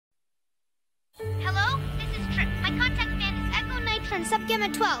Nitron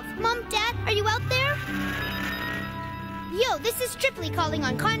Subgamma 12. Mom, Dad, are you out there? Yo, this is Triply calling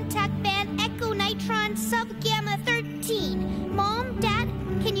on contact band Echo Nitron Subgamma 13. Mom, Dad,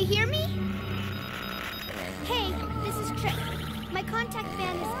 can you hear me? Hey, this is Trip. My contact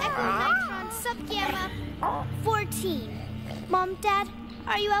band is Echo Nitron Subgamma 14. Mom, Dad,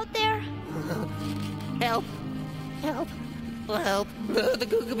 are you out there? Help! Help! Help! The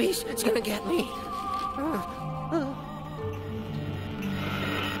Googa Beast is gonna get me.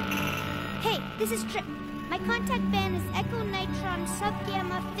 Hey, this is Trip. My contact band is Echo Nitron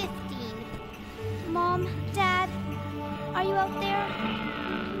Subgamma 15. Mom, Dad, are you out there?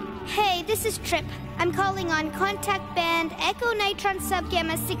 Hey, this is Trip. I'm calling on contact band Echo Nitron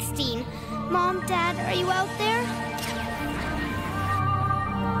Subgamma 16. Mom, Dad, are you out there?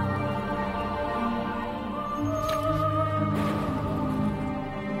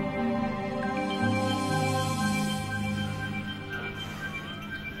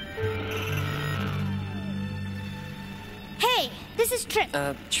 Hey, this is Trip.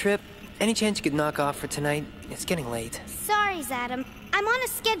 Trip, any chance you could knock off for tonight? It's getting late. Sorry, Zadam. I'm on a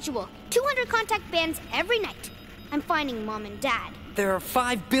schedule. 200 contact bands every night. I'm finding Mom and Dad. There are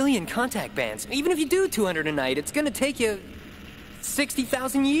 5 billion contact bands. Even if you do 200 a night, it's gonna take you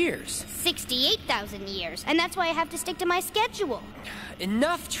 60,000 years. 68,000 years, and that's why I have to stick to my schedule.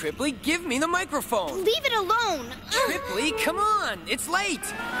 Enough, Triply. Give me the microphone. Leave it alone. Triply, come on. It's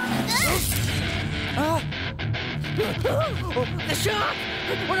late. The shark!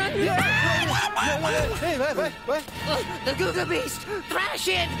 We're under Hey, what? the Googa Beast! Thrash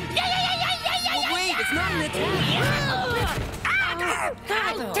it! Oh, wait, it's not an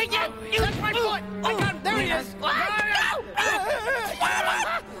attack. Take it! You touched my foot! I got him! There he is!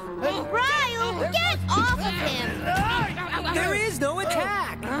 Ryle, get off of him! There is no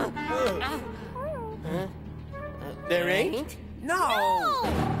attack. There ain't? No.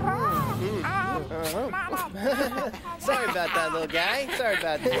 Sorry about that, little guy. Sorry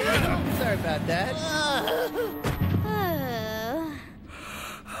about that. Sorry about that.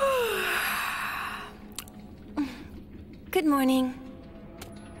 Good morning.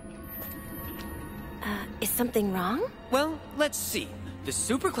 Is something wrong? Well, let's see. The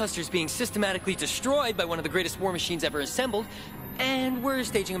supercluster's being systematically destroyed by one of the greatest war machines ever assembled, and we're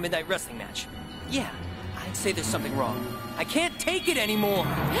staging a midnight wrestling match. Yeah, I'd say there's something wrong. I can't take it anymore.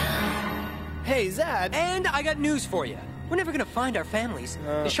 Hey, Zad. And I got news for you. We're never gonna find our families.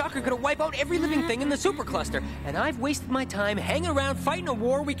 The Shocker gonna wipe out every living thing in the supercluster, and I've wasted my time hanging around fighting a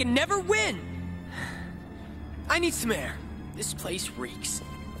war we can never win. I need some air. This place reeks.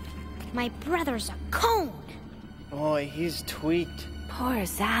 My brother's a cone. Boy, he's tweaked. Poor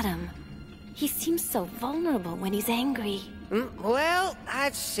Zadam. He seems so vulnerable when he's angry. Well,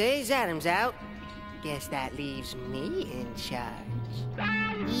 I'd say Zadam's out. Guess that leaves me in charge.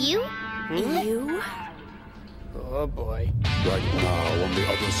 You? You? Oh, boy. Right now, on the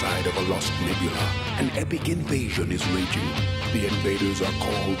other side of a lost nebula, an epic invasion is raging. The invaders are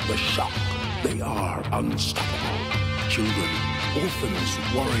called the Shock. They are unstoppable. Children, orphans,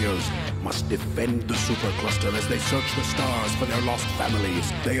 warriors must defend the supercluster as they search the stars for their lost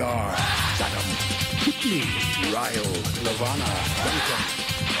families. They are Zadam, Whitney, Ryle, Nirvana, Duncan.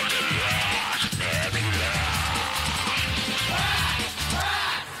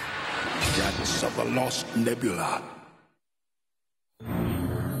 Brats of the lost nebula.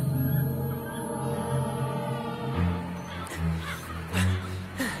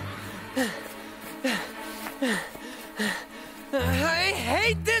 I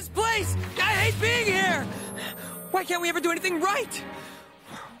hate this place! I hate being here! Why can't we ever do anything right?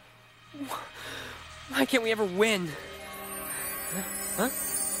 Why can't we ever win? Huh?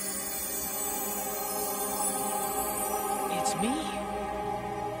 It's me.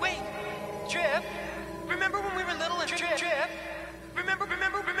 Wait, Trip? Remember when we were little and Trip? Remember?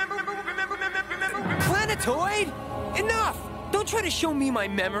 Planetoid? Enough! Don't try to show me my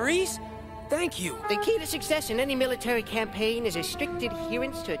memories. Thank you. The key to success in any military campaign is a strict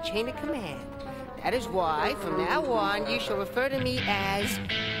adherence to a chain of command. That is why, from now on, you shall refer to me as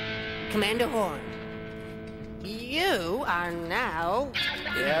Commander Horn. You are now...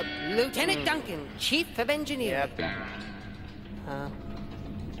 Yep. Lieutenant Duncan, Chief of Engineering. Yep.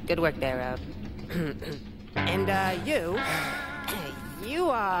 Good work there, And, you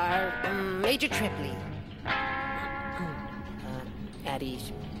are Major Triply. At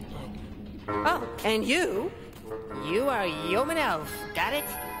ease. Oh, and you are Yeoman Elf. Got it?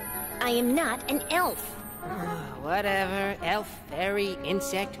 I am not an elf. Whatever, elf, fairy,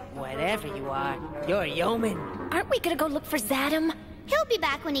 insect, whatever you are, you're a yeoman. Aren't we gonna go look for Zadam? He'll be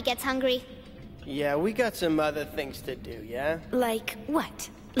back when he gets hungry. Yeah, we got some other things to do, yeah? Like what?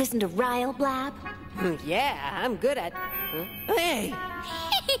 Listen to Ryle blab? Yeah, I'm good at... Hey!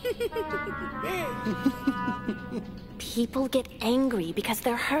 People get angry because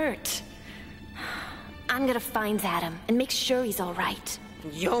they're hurt. I'm gonna find Adam and make sure he's all right.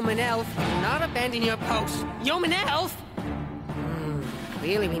 Yeoman Elf, do not abandon your post. Yeoman Elf!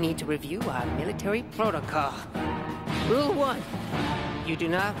 Clearly we need to review our military protocol. Rule 1. You do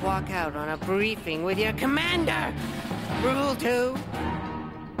not walk out on a briefing with your commander. Rule 2.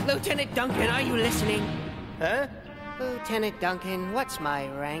 Lieutenant Duncan, are you listening? Huh? Lieutenant Duncan, what's my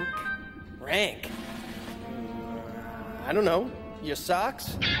rank? Rank? I don't know. Your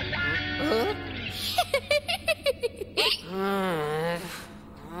socks? Huh? Hang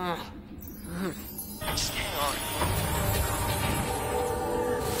on.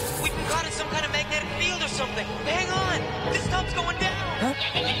 We've been caught in some kind of magnetic field or something. Hang on! This stuff's going down! Huh?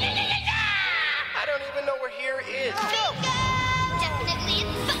 I don't even know where here is. Bingo! Definitely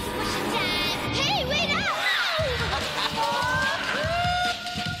it's bus pushing time. Hey, wait up!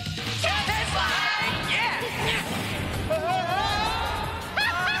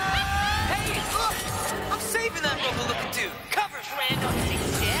 Hey, look! I'm saving that rubber-looking dude. Covers Randall.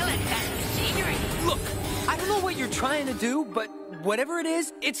 Look, I don't know what you're trying to do, but whatever it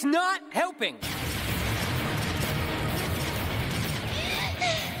is, it's not helping.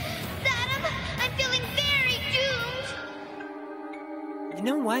 Adam, I'm feeling very doomed. You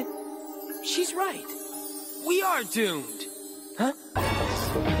know what? She's right. We are doomed. Huh?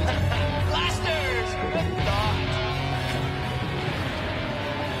 Blasters! Good thought.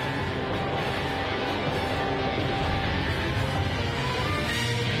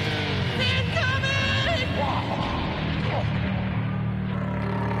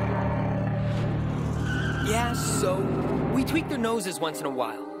 Yeah, so we tweak their noses once in a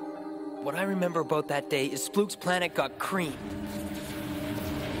while. What I remember about that day is Splook's planet got creamed.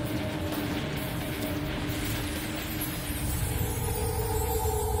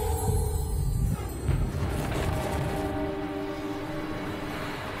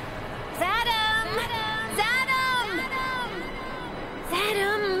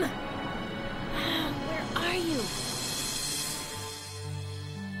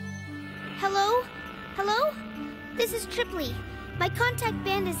 Hello? Hello? This is Triply. My contact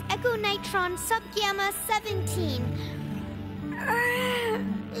band is Echo Nitron Sub Gamma 17.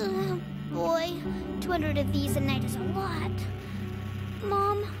 Boy, 200 of these a night is a lot.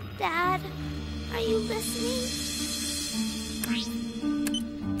 Mom, Dad, are you listening?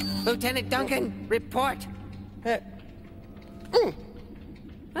 Lieutenant Duncan, report.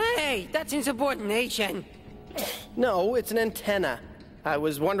 Hey, that's insubordination. No, it's an antenna. I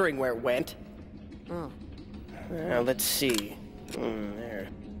was wondering where it went. Oh. Let's see. There.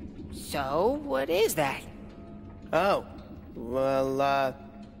 So, what is that? Oh. Well,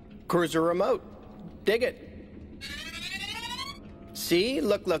 cruiser remote. Dig it. See?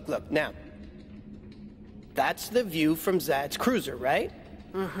 Look. Now. That's the view from Zad's cruiser, right?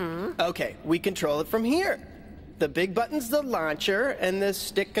 Mm-hmm. Okay, we control it from here. The big button's the launcher, and the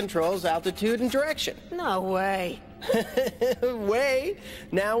stick controls altitude and direction. No way. Way.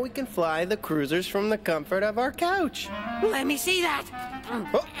 Now we can fly the cruisers from the comfort of our couch. Let me see that.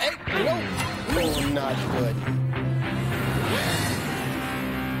 Oh, hey, no. Oh, not good.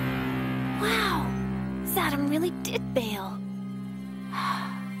 Wow, Zadam really did bail.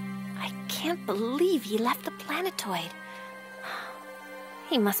 I can't believe he left the planetoid.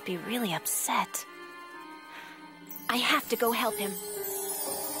 He must be really upset. I have to go help him.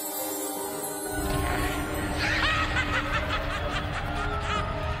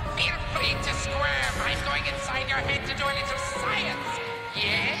 Feel free to squirm. I'm going inside your head to do a little science.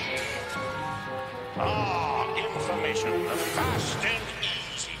 Yeah? Ah, information the fast and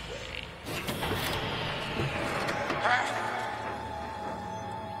easy way.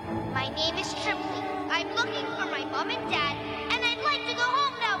 My name is Triply. I'm looking for my mom and dad, and I'd like to go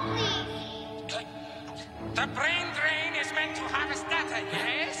home now, please. The brain drain is meant to harvest data,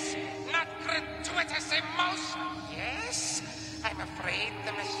 yes? Not gratuitous emotion, yes? I'm afraid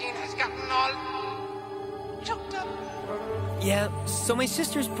the machine has gotten all choked up. Yeah, so my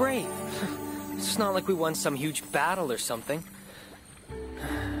sister's brave. It's not like we won some huge battle or something.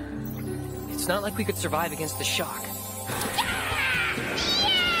 It's not like we could survive against the shock.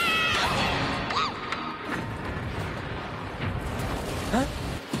 Huh?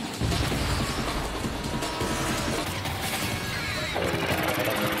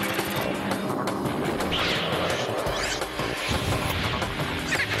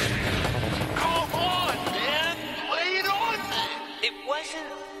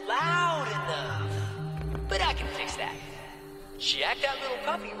 loud enough. But I can fix that. Jack that little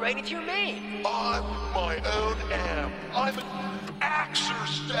puppy right into your main. I'm my own amp. I'm an axer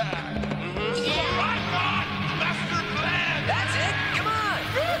stack. Right on! Master plan! That's it! Come on!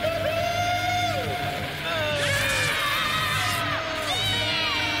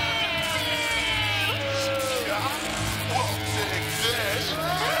 Won't take this.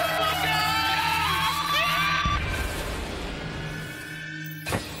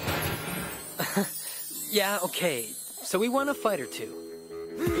 Yeah, okay. So we want a fight or two.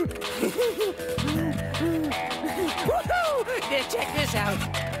 Woohoo! Yeah, check this out.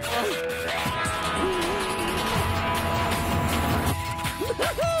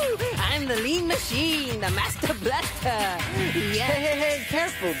 Woohoo! I'm the lean machine, the master blaster. Yeah. Hey,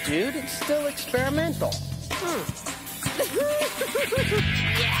 careful, dude. It's still experimental.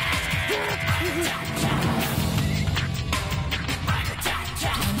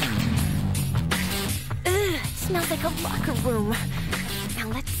 It smells like a locker room. Now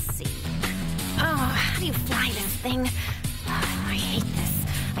let's see. Oh, how do you fly this thing? Oh, I hate this.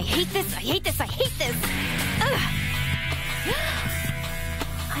 I hate this. I hate this. I hate this.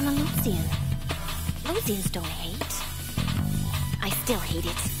 I'm a Losian. Losians don't hate. I still hate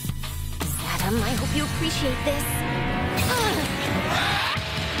it. Adam, I hope you appreciate this.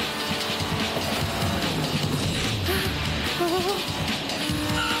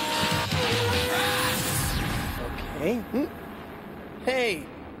 Okay.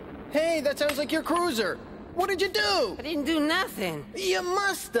 Hey, that sounds like your cruiser. What did you do? I didn't do nothing. You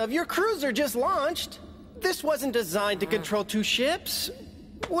must have. Your cruiser just launched. This wasn't designed to control two ships.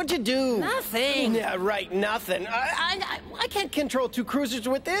 What'd you do? Nothing. Yeah, right, nothing. I can't control two cruisers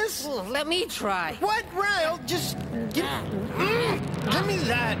with this. Oh, let me try. What, Ryle? Just give me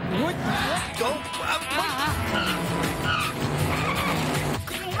that. What? Go.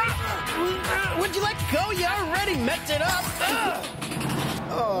 Would you let go? You already messed it up.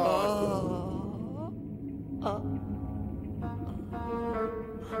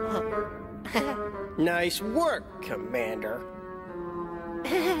 Nice work, Commander.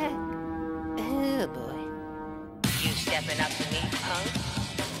 Oh, boy. You stepping up to me, punk?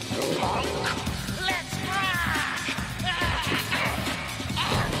 Let's rock!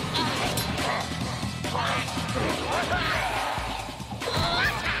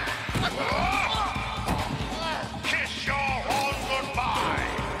 Kiss your own goodbye.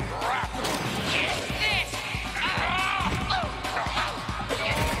 Kiss this!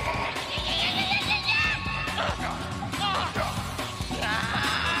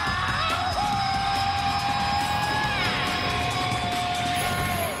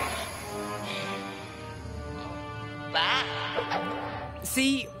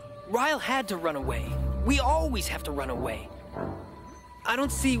 See, Ryle had to run away. We always have to run away. I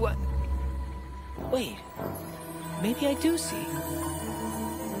don't see what... Wait, maybe I do see.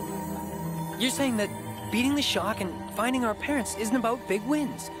 You're saying that beating the shock and finding our parents isn't about big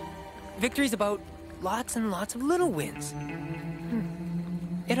wins. Victory's about lots and lots of little wins.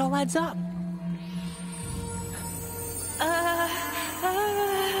 It all adds up. I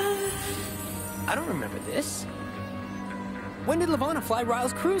don't remember this. When did Levana fly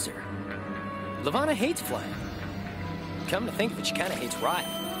Ryle's cruiser? Levana hates flying. Come to think of it, she kind of hates Ryle.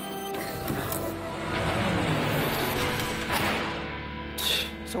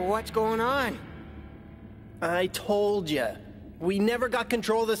 So what's going on? I told you. We never got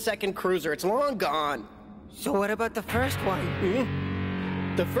control of the second cruiser. It's long gone. So what about the first one?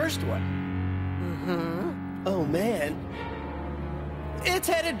 The first one? Mm-hmm. Oh, man. It's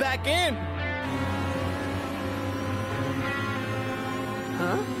headed back in.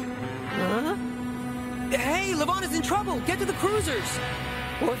 Huh? Hey, Levana's in trouble! Get to the cruisers!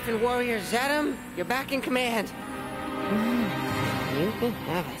 Orphan Warrior Zatum, you're back in command. You can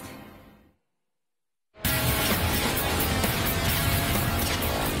have it.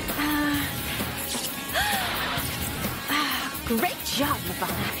 Great job,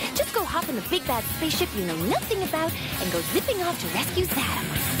 Levana. Just go hop in the big bad spaceship you know nothing about and go zipping off to rescue Zatum.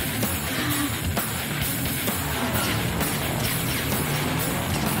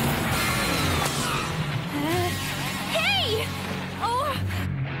 Hey! Oh!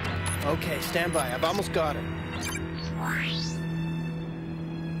 Okay, stand by. I've almost got her.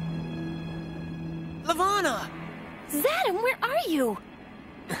 Levana! Zatum, where are you?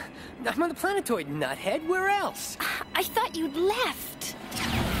 I'm on the planetoid, nuthead. Where else? I thought you'd left.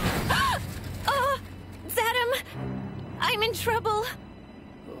 Zatum! I'm in trouble.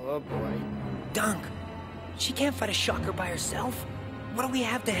 Oh, boy. Dunk, she can't fight a shocker by herself. What do we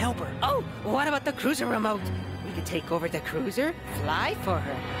have to help her? Oh, what about the cruiser remote? We could take over the cruiser, fly for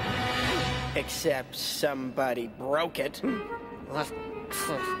her. Except somebody broke it.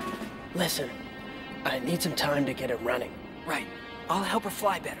 Listen, I need some time to get it running. Right. I'll help her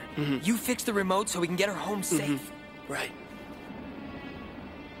fly better. You fix the remote so we can get her home safe. Right.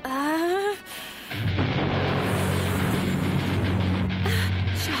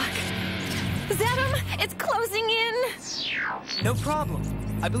 Shock. Zetum, it's closing in. No problem.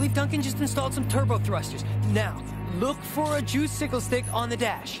 I believe Duncan just installed some turbo thrusters. Now, look for a juice sickle stick on the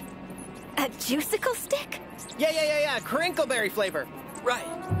dash. A juicicle stick? Yeah. Crinkleberry flavor. Right.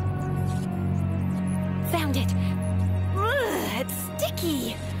 Found it. Ugh, it's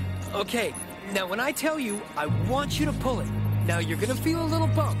sticky. Okay, now when I tell you, I want you to pull it. Now you're gonna feel a little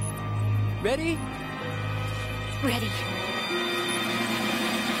bump. Ready? Ready.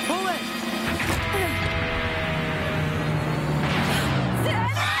 Pull it!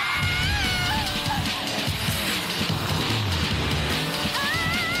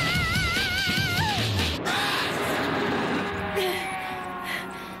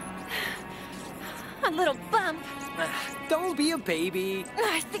 A little bump. Don't be a baby.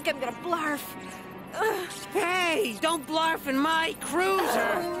 I think I'm gonna blarf. Ugh. Hey, don't blarf in my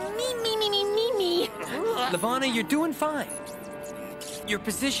cruiser. Me. Lavana, you're doing fine. Your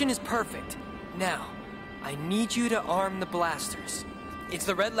position is perfect. Now, I need you to arm the blasters. It's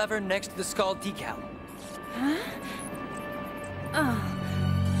the red lever next to the skull decal. Huh? Oh.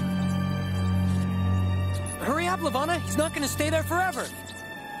 Hurry up, Lavana. He's not gonna stay there forever.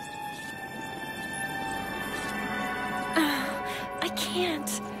 I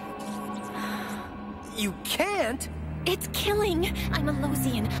can't. You can't? It's killing. I'm a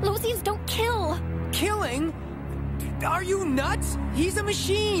Losian. Losians don't kill. Killing? Are you nuts? He's a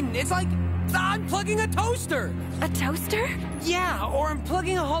machine. It's like unplugging a toaster. A toaster? Yeah, or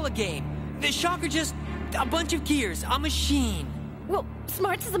unplugging a hologame. The shocker just a bunch of gears. A machine. Well,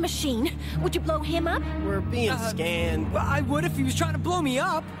 Smarts is a machine. Would you blow him up? We're being scanned. Well, I would if he was trying to blow me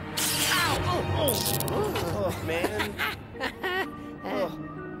up. Oh, man. Oh,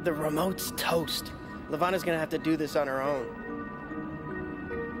 the remote's toast. Lavana's gonna have to do this on her own.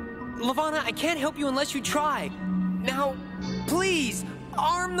 Lavana, I can't help you unless you try. Now, please,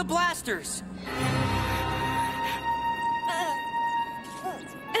 arm the blasters.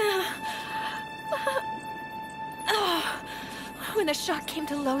 When the shock came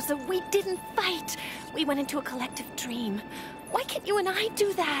to Loza, we didn't fight. We went into a collective dream. Why can't you and I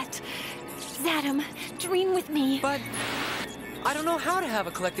do that? Zetum, dream with me. But I don't know how to have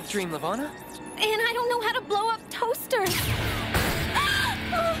a collective dream, Lavana. And I don't know how to blow up toasters.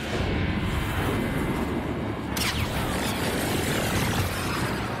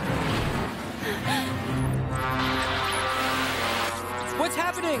 What's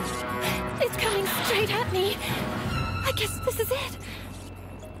happening? It's coming straight at me. I guess this is it.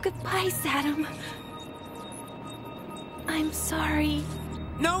 Goodbye, Zetum. I'm sorry.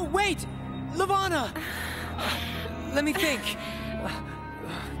 No, wait! Lavana! Let me think.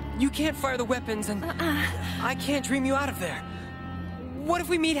 You can't fire the weapons, and I can't dream you out of there. What if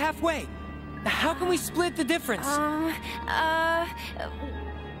we meet halfway? How can we split the difference?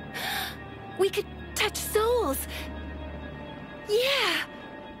 We could touch souls. Yeah.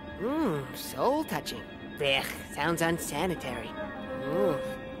 Soul touching. Ugh, sounds unsanitary. Ooh.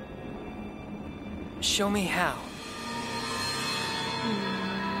 Show me how.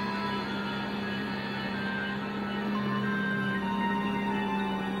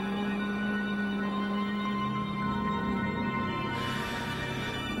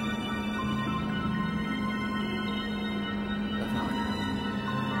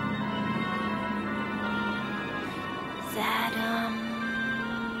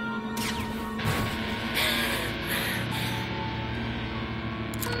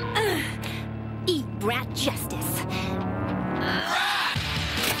 Brat justice.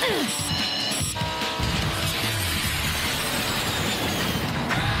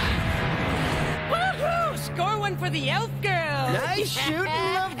 Woohoo! Score one for the elf girl. Nice shooting,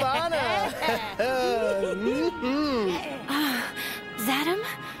 Lavana. Zetum?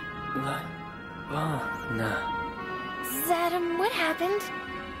 Lavana. Zetum, what happened?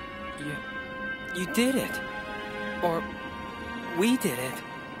 You did it. Or we did it.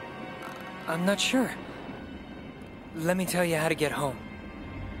 I'm not sure. Let me tell you how to get home.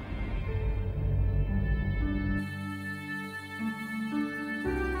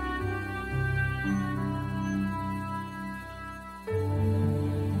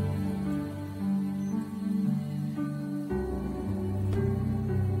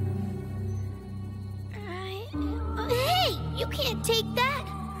 Hey, you can't take that.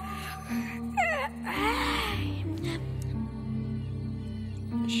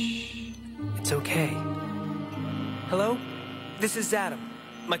 it's okay. Hello? This is Adam.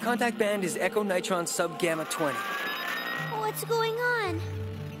 My contact band is Echo Nitron Sub Gamma 20. What's going on?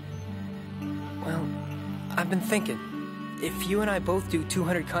 Well, I've been thinking. If you and I both do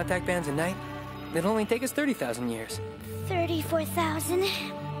 200 contact bands a night, it'll only take us 30,000 years. 34,000.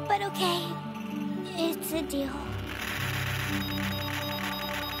 But okay. It's a deal.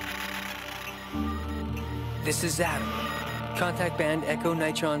 This is Adam. Contact band Echo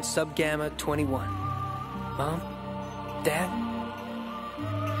Nitron Sub Gamma 21. Mom? Dad?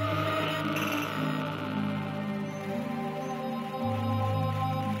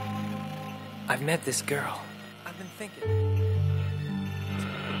 I've met this girl. I've been thinking.